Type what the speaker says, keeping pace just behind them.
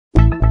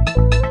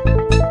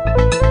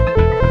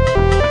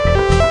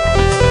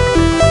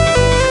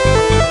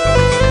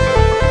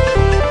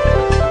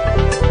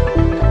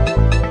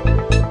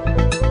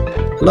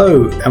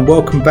Hello and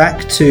welcome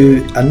back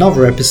to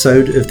another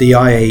episode of the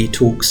IA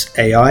Talks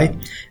AI,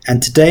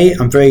 and today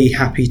I'm very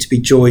happy to be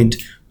joined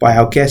by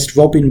our guest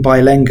Robin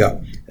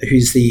Bylenga,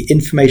 who's the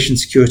Information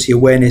Security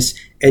Awareness,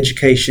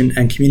 Education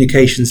and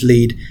Communications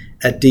Lead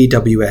at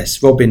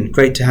DWS. Robin,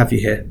 great to have you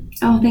here.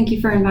 Oh, thank you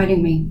for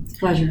inviting me. It's a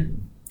pleasure.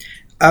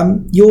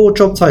 Your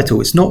job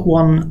title is not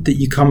one that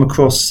you come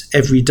across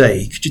every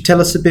day. Could you tell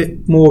us a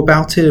bit more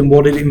about it and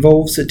what it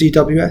involves at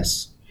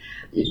DWS?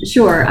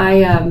 Sure.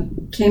 I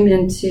came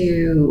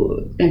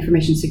into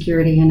information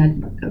security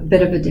in a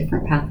bit of a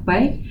different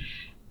pathway.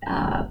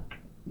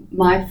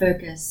 My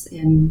focus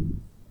in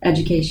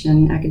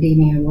education,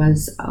 academia,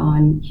 was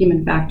on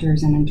human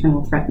factors and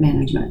internal threat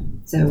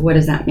management. So what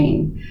does that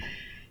mean?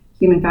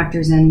 Human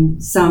factors in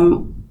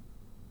some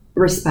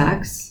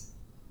respects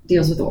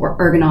deals with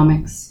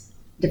ergonomics,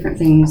 different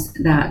things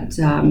that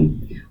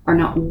are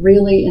not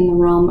really in the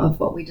realm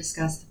of what we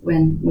discuss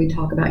when we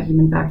talk about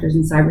human factors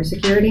in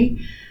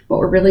cybersecurity. What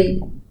we're really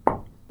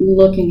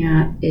looking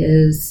at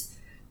is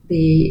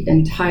the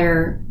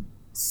entire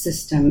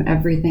system,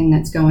 everything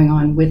that's going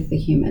on with the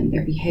human,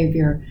 their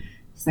behavior,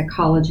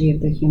 psychology of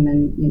the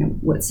human,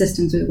 what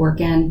systems we work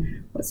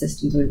in, what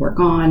systems we work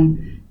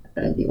on,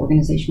 the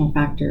organizational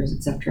factors,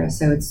 etc.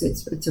 So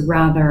it's a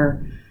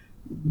rather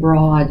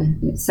broad,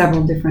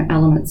 several different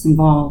elements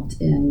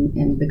involved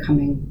in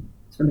becoming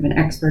sort of an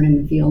expert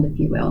in the field, if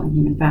you will, in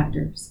human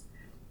factors.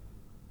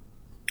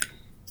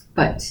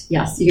 But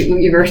yes,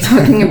 you were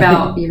talking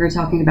about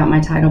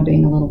my title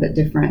being a little bit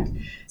different.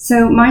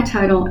 So my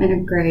title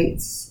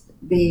integrates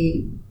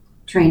the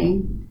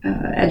training,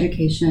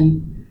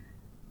 education,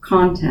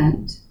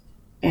 content,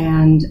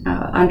 and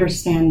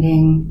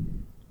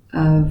understanding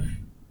of.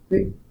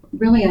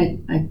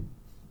 Really, I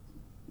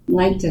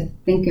like to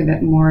think of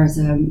it more as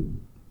a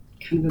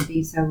kind of a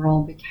BSO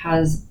role,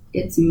 because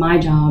it's my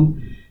job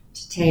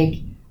to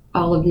take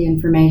all of the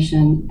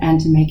information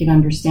and to make it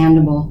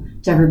understandable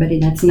to everybody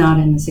that's not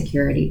in the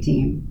security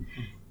team.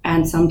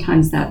 And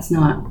sometimes that's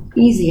not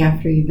easy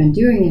after you've been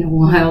doing it a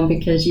while,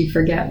 because you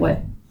forget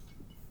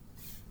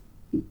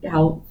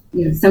how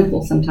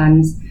simple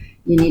sometimes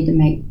you need to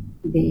make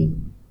the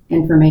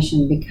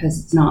information, because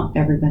it's not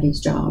everybody's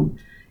job.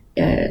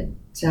 It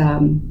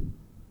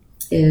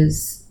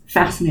is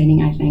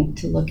fascinating, I think,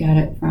 to look at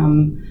it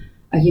from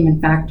a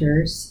human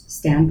factors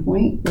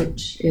standpoint,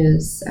 which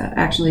is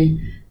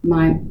actually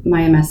my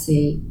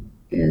MSc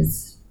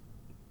is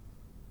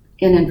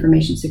in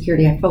information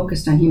security. I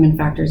focused on human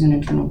factors and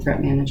internal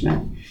threat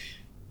management,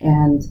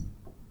 and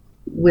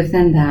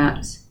within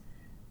that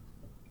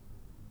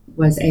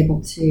was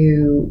able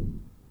to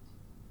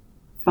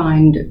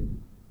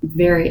find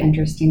very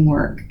interesting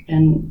work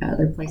in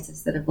other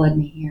places that have led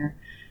me here,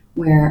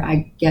 where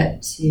I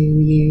get to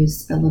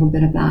use a little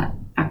bit of that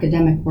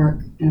academic work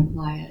and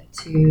apply it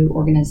to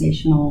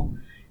organizational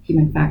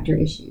human factor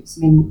issues.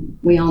 I mean,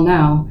 we all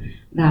know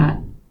that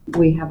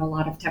we have a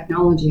lot of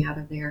technology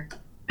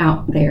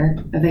out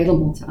there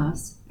available to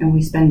us, and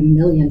we spend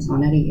millions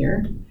on it a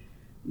year.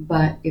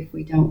 But if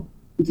we don't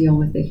deal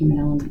with the human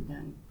element,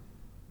 then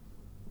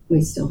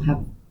we still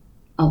have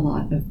a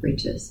lot of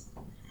breaches.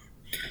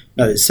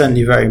 No, it's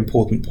certainly a very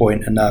important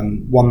point, and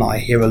one that I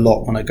hear a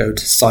lot when I go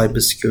to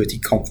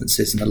cybersecurity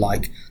conferences and the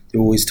like.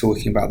 They're always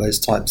talking about those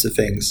types of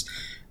things.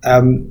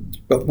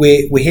 But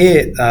we're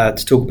here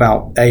to talk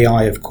about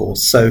AI, of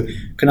course. So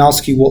can I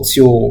ask you, what's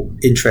your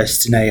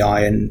interest in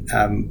AI, and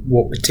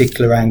what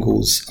particular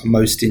angles are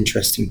most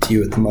interesting to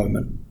you at the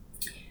moment?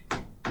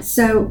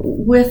 So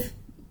with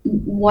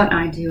what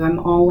I do, I'm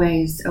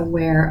always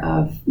aware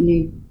of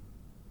new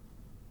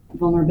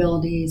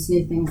vulnerabilities,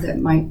 new things that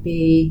might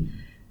be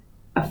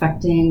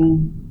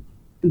affecting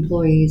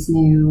employees,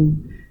 new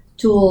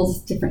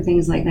tools, different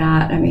things like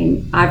that. I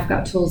mean, I've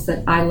got tools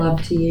that I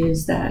love to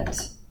use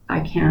that I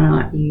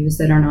cannot use,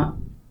 that are not,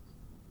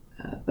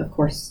 of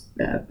course,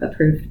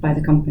 approved by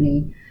the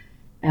company.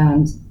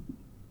 And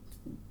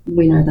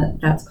we know that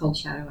that's called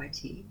shadow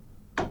IT.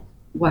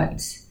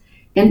 What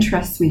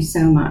interests me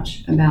so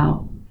much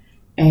about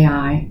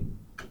AI,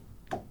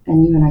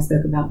 and you and I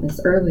spoke about this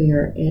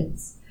earlier,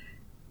 it's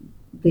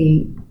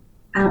the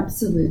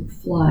absolute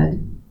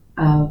flood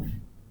of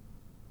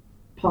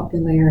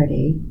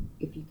popularity,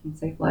 if you can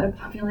say flood of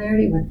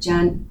popularity, with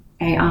Gen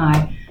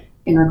AI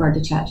in regard to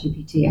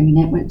ChatGPT. I mean,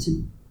 it went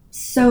to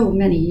so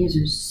many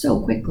users so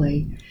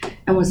quickly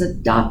and was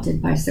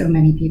adopted by so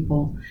many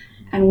people,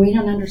 and we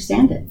don't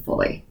understand it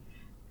fully.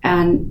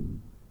 And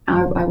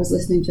I was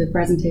listening to a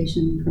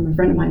presentation from a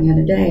friend of mine the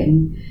other day,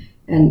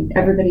 and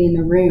everybody in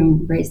the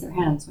room raised their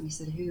hands when he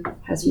said, "Who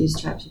has used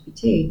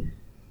ChatGPT?"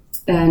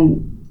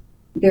 And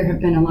there have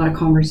been a lot of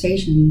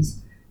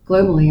conversations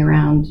globally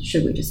around,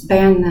 should we just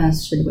ban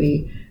this? Should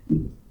we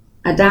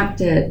adapt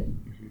it?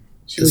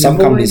 Some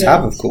companies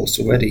have, of course,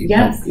 already.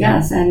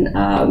 Yes, and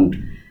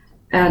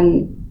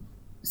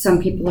some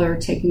people are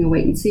taking a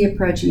wait and see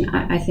approach, and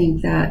I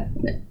think that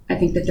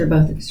they're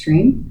both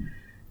extreme.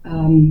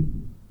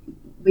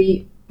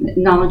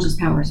 Knowledge is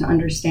power, so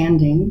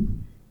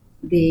understanding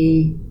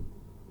the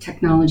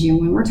technology. And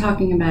when we're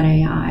talking about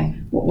AI,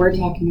 what we're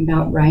talking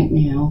about right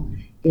now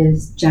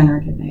is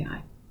generative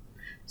AI.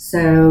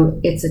 So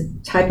it's a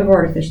type of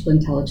artificial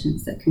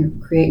intelligence that can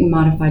create and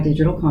modify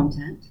digital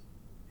content.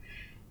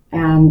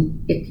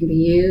 And it can be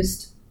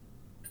used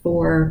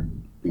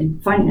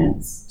in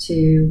finance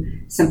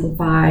to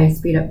simplify,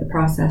 speed up the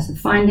process of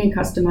finding,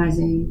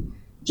 customizing,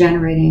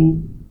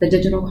 generating the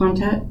digital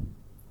content.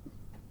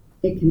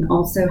 It can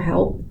also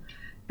help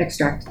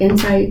extract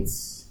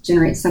insights,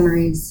 generate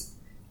summaries,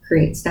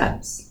 create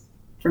steps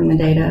from the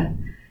data.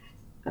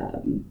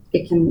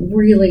 It can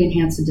really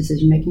enhance the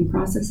decision-making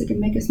process. It can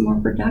make us more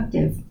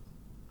productive.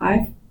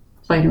 I've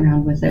played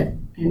around with it,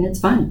 and it's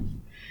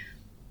fun.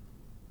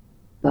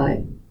 But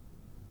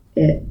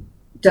it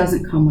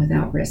doesn't come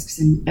without risks,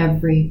 and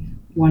every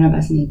one of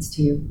us needs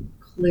to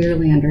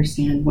clearly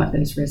understand what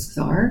those risks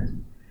are,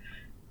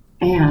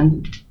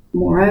 and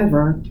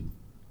moreover,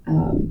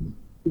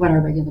 what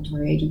our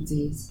regulatory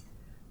agencies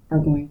are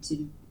going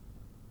to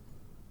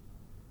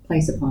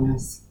place upon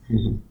us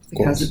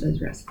because of those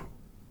risks.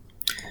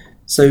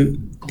 So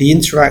the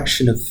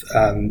interaction of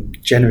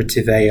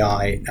generative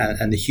AI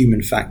and the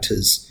human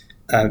factors,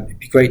 it'd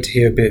be great to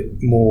hear a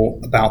bit more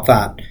about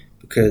that,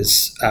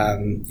 because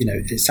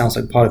it sounds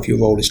like part of your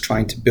role is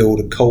trying to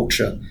build a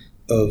culture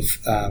of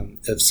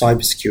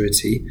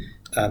cybersecurity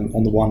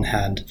on the one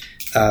hand.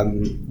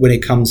 When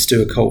it comes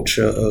to a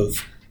culture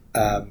of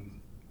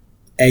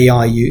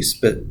AI use,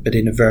 but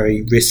in a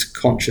very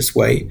risk-conscious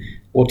way,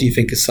 what do you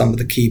think are some of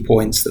the key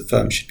points that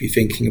firms should be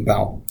thinking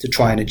about to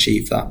try and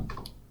achieve that?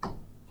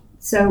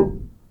 So,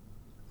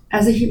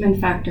 as a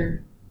human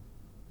factor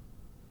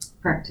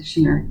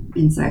practitioner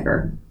in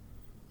cyber,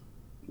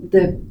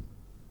 the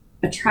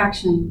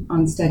attraction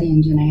on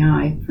studying Gen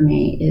AI for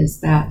me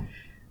is that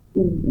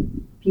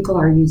people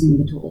are using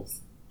the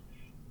tools.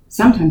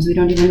 Sometimes we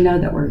don't even know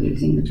that we're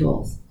using the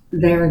tools.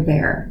 They're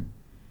there.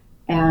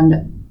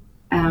 And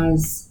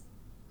as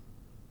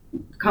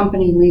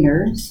company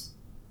leaders,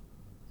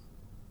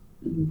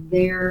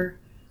 there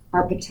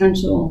are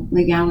potential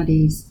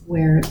legalities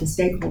where the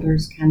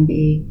stakeholders can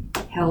be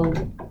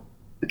held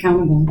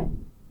accountable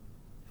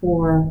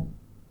for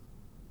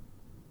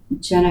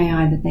Gen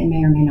AI that they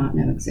may or may not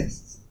know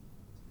exists.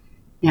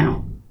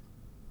 Now,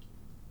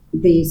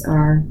 these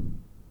are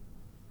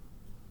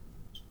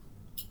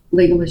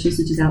legal issues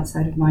which is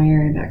outside of my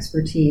area of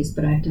expertise,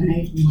 but I've done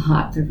a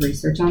lot of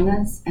research on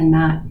this, and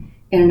that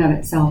in and of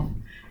itself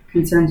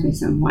concerns me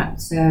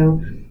somewhat.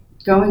 So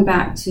going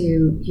back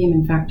to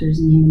human factors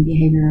and human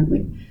behavior,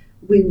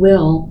 we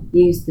will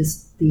use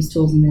these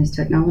tools and these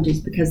technologies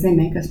because they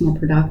make us more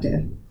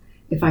productive.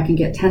 If I can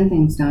get 10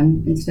 things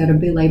done instead of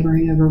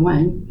belaboring over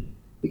one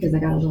because I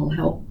got a little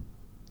help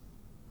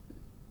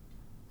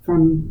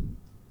from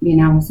the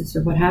analysis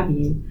or what have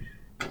you,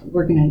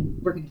 we're gonna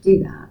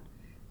do that.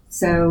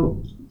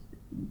 So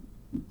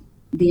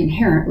the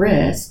inherent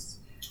risks,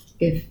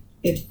 if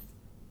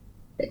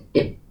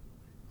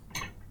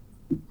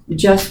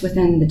just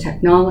within the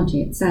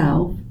technology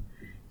itself,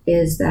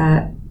 is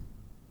that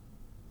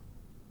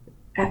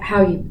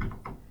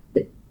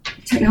the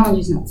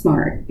technology is not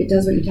smart. It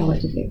does what you tell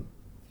it to do.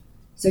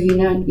 So you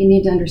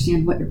need to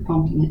understand what you're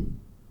prompting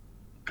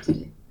it to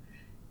do.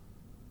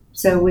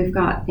 So we've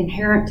got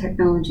inherent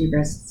technology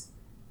risks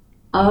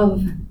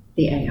of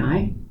the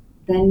AI.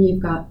 Then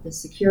you've got the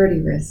security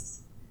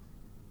risks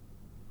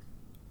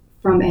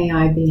from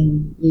AI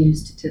being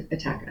used to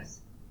attack us.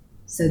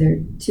 So there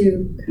are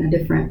two kind of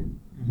different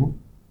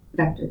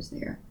vectors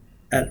there.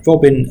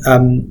 Robin,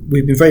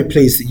 we've been very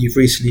pleased that you've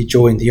recently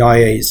joined the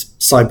IA's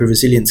Cyber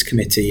Resilience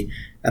Committee,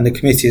 and the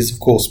committee has, of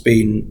course,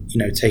 been,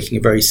 taking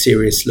a very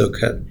serious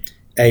look at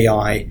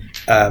AI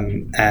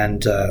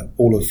and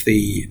all of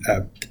the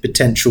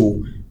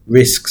potential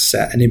risks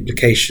and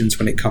implications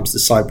when it comes to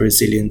cyber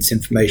resilience,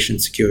 information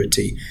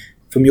security.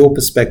 From your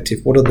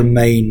perspective, what are the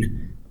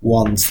main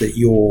ones that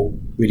you're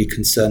really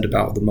concerned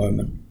about at the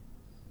moment?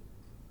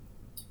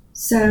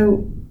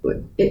 So,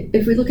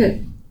 if we look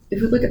at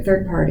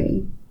third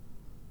party,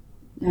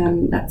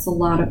 that's a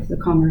lot of the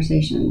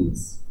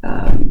conversations.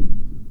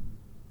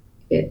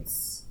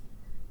 It's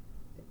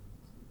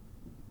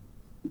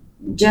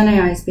Gen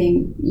AI is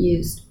being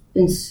used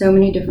in so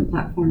many different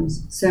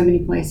platforms, so many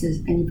places,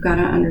 and you've got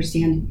to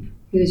understand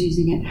who's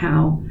using it,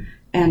 how,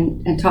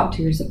 and talk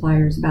to your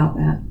suppliers about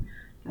that.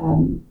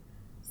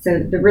 So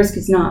the risk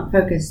is not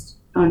focused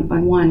on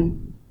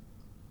one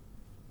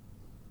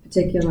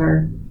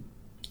particular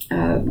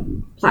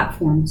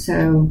platform.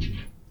 So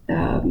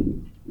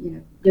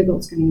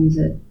Google's going to use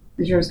it,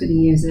 Azure's going to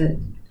use it.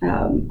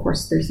 Of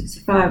course,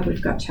 365,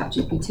 we've got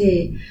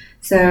ChatGPT.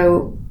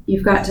 So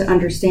you've got to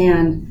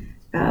understand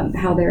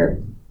how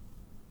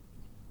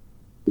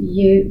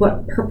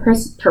what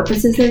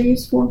purposes they're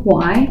used for,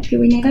 why do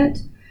we need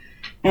it,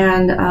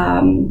 and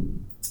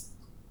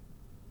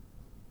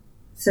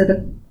so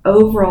the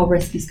overall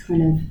risk is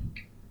kind of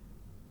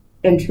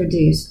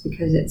introduced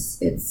because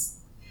it's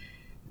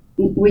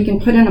we can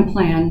put in a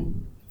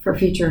plan for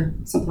future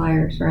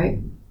suppliers, right?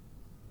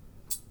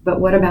 But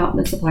what about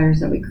the suppliers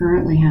that we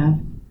currently have?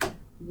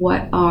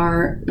 what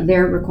are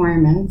their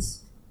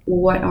requirements,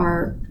 what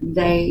are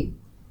they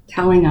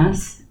telling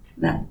us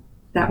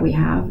that we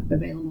have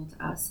available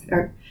to us,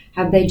 or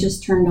have they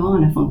just turned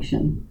on a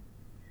function?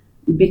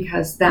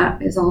 Because that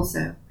is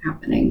also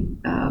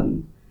happening.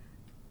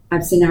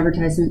 I've seen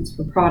advertisements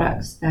for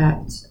products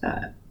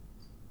that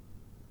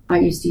I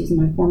used to use in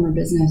my former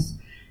business,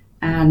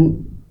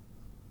 and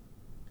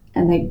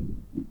they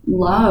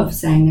love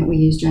saying that we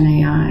use Gen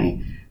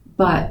AI,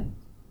 but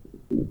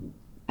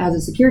as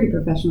a security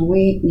professional,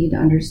 we need to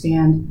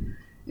understand.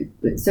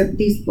 So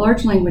these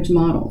large language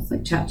models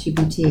like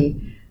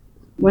ChatGPT,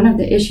 one of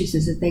the issues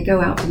is that they go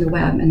out to the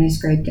web and they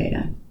scrape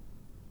data.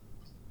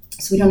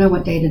 So we don't know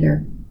what data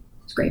they're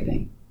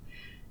scraping.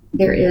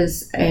 There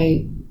is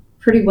a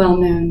pretty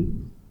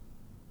well-known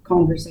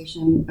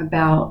conversation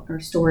about, or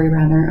story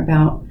rather,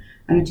 about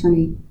an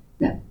attorney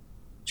that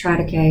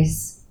tried a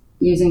case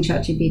using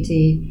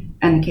ChatGPT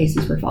and the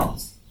cases were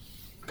false.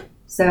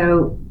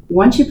 So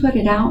once you put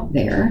it out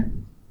there,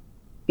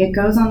 it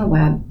goes on the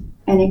web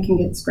and it can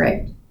get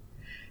scraped.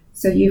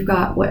 So you've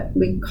got what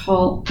we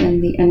call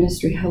in the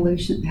industry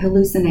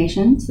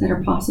hallucinations that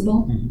are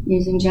possible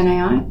using Gen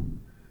AI.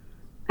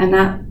 And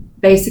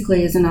that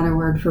basically is another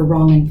word for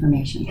wrong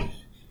information.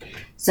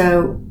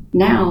 So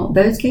now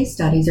those case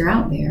studies are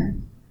out there.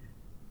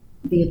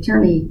 The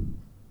attorney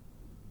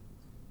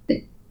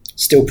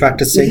still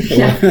practicing.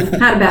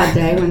 had a bad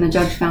day when the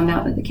judge found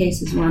out that the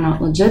cases were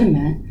not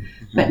legitimate.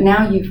 But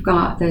now you've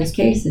got those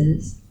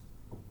cases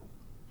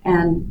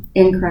and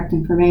incorrect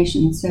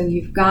information. So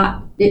you've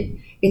got it.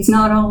 It's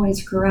not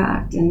always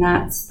correct, and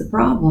that's the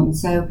problem.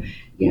 So,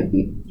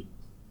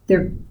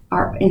 there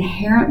are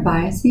inherent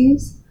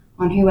biases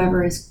on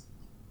whoever is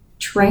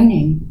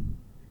training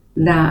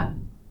that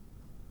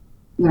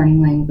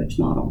learning language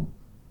model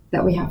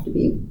that we have to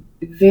be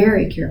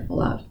very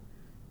careful of.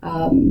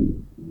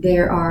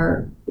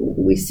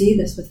 We see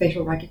this with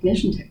facial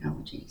recognition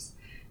technologies.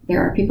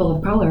 There are people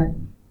of color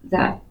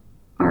that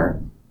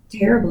are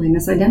terribly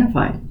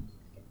misidentified.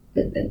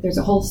 There's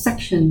a whole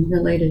section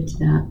related to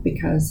that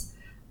because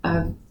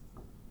of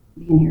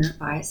the inherent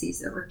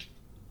biases that were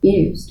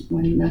used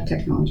when the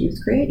technology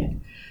was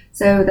created.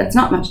 So that's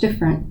not much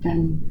different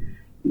than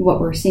what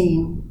we're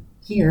seeing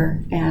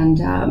here, and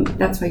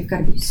that's why you've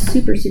got to be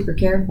super, super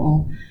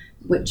careful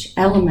which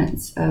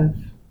elements of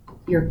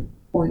your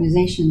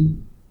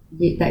organization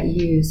that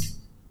use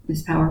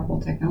this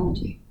powerful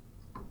technology.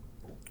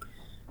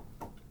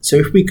 So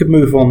if we could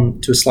move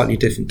on to a slightly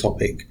different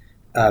topic,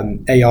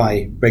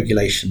 AI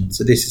regulation.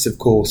 So this is, of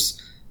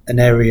course, an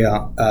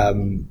area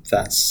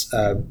that's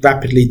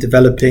rapidly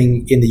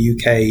developing in the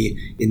UK,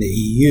 in the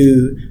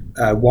EU,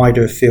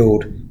 wider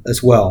afield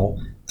as well.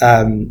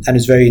 And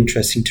it's very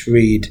interesting to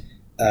read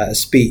a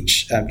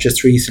speech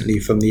just recently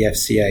from the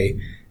FCA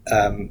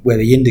where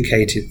they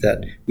indicated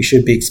that we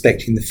should be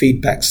expecting the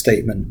feedback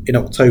statement in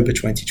October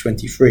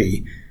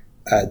 2023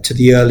 to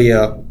the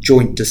earlier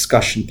joint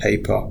discussion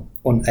paper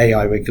on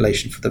AI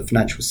regulation for the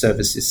financial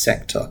services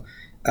sector.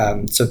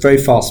 So very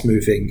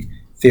fast-moving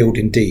field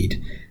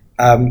indeed.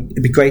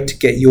 It'd be great to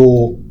get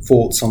your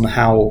thoughts on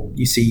how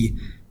you see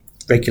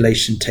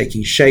regulation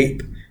taking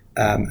shape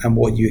and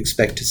what you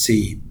expect to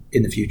see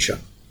in the future.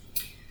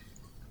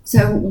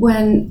 So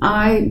when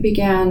I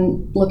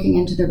began looking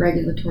into the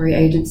regulatory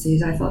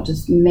agencies, I thought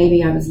just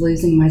maybe I was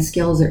losing my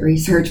skills at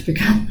research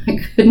because I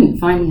couldn't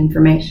find the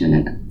information,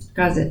 and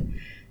because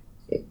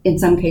in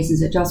some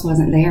cases it just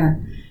wasn't there.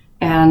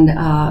 And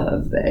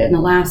in the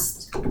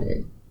last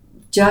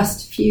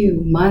just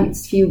few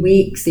months, few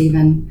weeks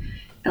even,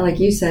 like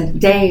you said,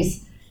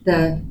 days,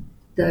 the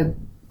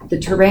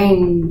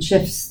terrain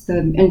shifts,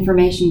 the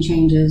information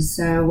changes.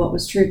 So what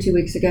was true 2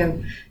 weeks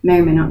ago may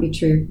or may not be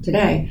true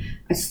today.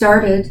 I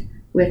started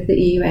with the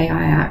EU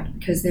AI Act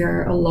because there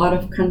are a lot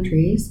of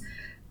countries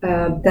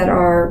that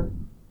are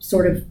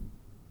sort of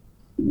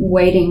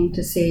waiting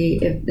to see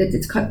if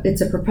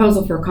it's a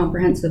proposal for a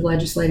comprehensive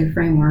legislative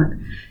framework.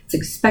 It's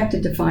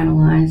expected to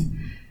finalize.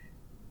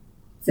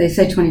 They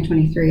say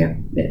 2023.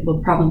 It will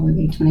probably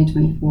be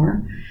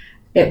 2024.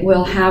 It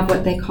will have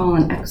what they call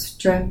an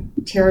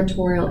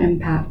extraterritorial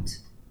impact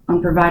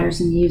on providers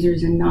and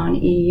users in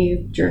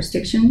non-EU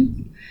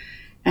jurisdictions.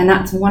 And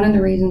that's one of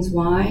the reasons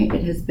why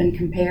it has been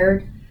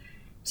compared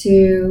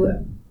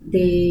to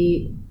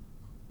the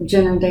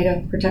General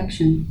Data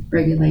Protection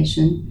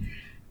Regulation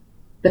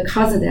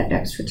because of that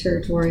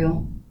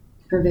extraterritorial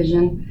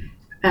provision.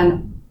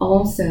 And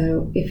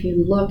also, if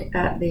you look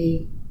at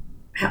the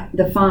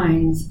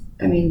fines,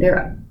 I mean,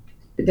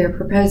 they're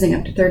proposing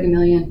up to 30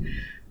 million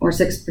or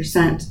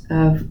 6%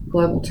 of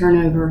global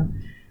turnover,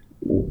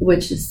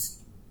 which is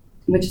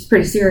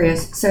pretty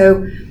serious.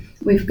 So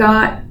we've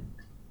got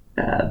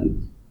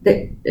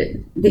the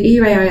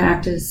EU AI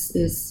Act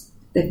is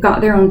they've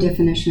got their own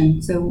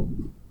definition. So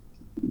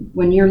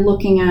when you're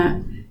looking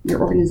at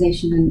your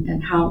organization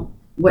and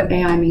what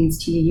AI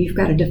means to you, you've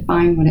got to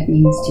define what it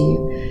means to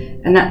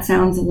you. And that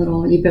sounds a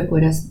little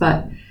ubiquitous,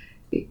 but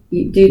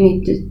you do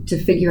need to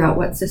figure out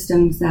what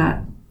systems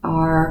that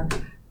are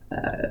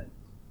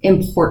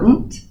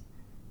important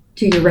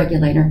to your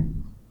regulator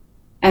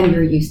and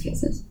your use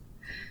cases.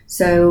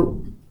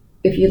 So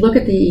if you look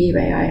at the EU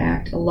AI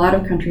Act, a lot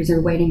of countries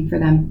are waiting for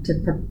them to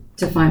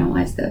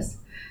finalize this.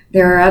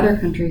 There are other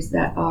countries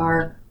that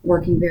are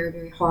working very,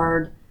 very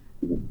hard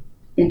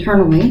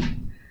internally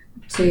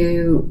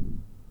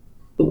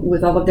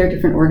with all of their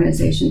different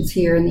organizations.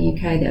 Here in the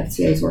UK, the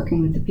FCA is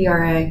working with the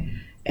PRA,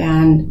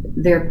 and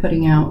they're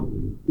putting out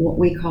what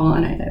we call,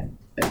 and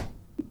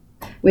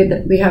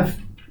we have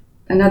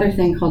another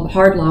thing called the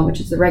hard law, which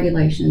is the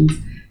regulations,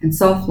 and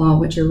soft law,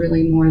 which are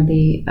really more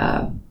the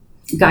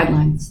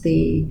guidelines,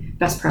 the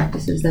best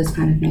practices, those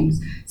kind of things.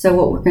 So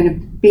what we're going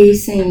to be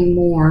seeing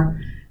more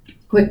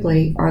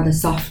quickly are the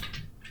soft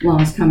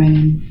laws coming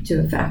into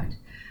effect.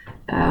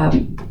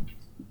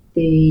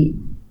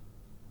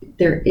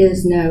 There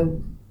is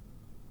no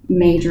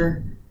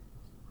major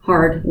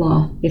hard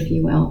law, if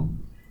you will,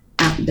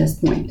 at this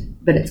point,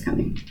 but it's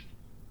coming.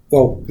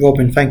 Well,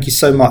 Robin, thank you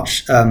so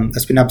much.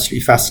 It's been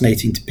absolutely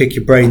fascinating to pick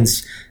your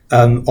brains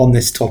on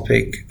this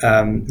topic.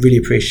 Really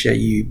appreciate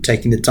you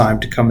taking the time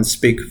to come and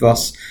speak with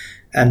us.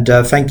 And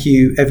thank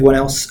you, everyone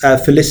else,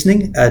 for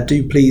listening.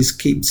 Do please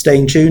keep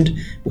staying tuned.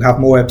 We'll have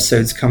more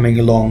episodes coming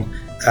along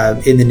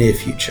in the near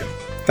future.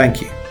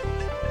 Thank you.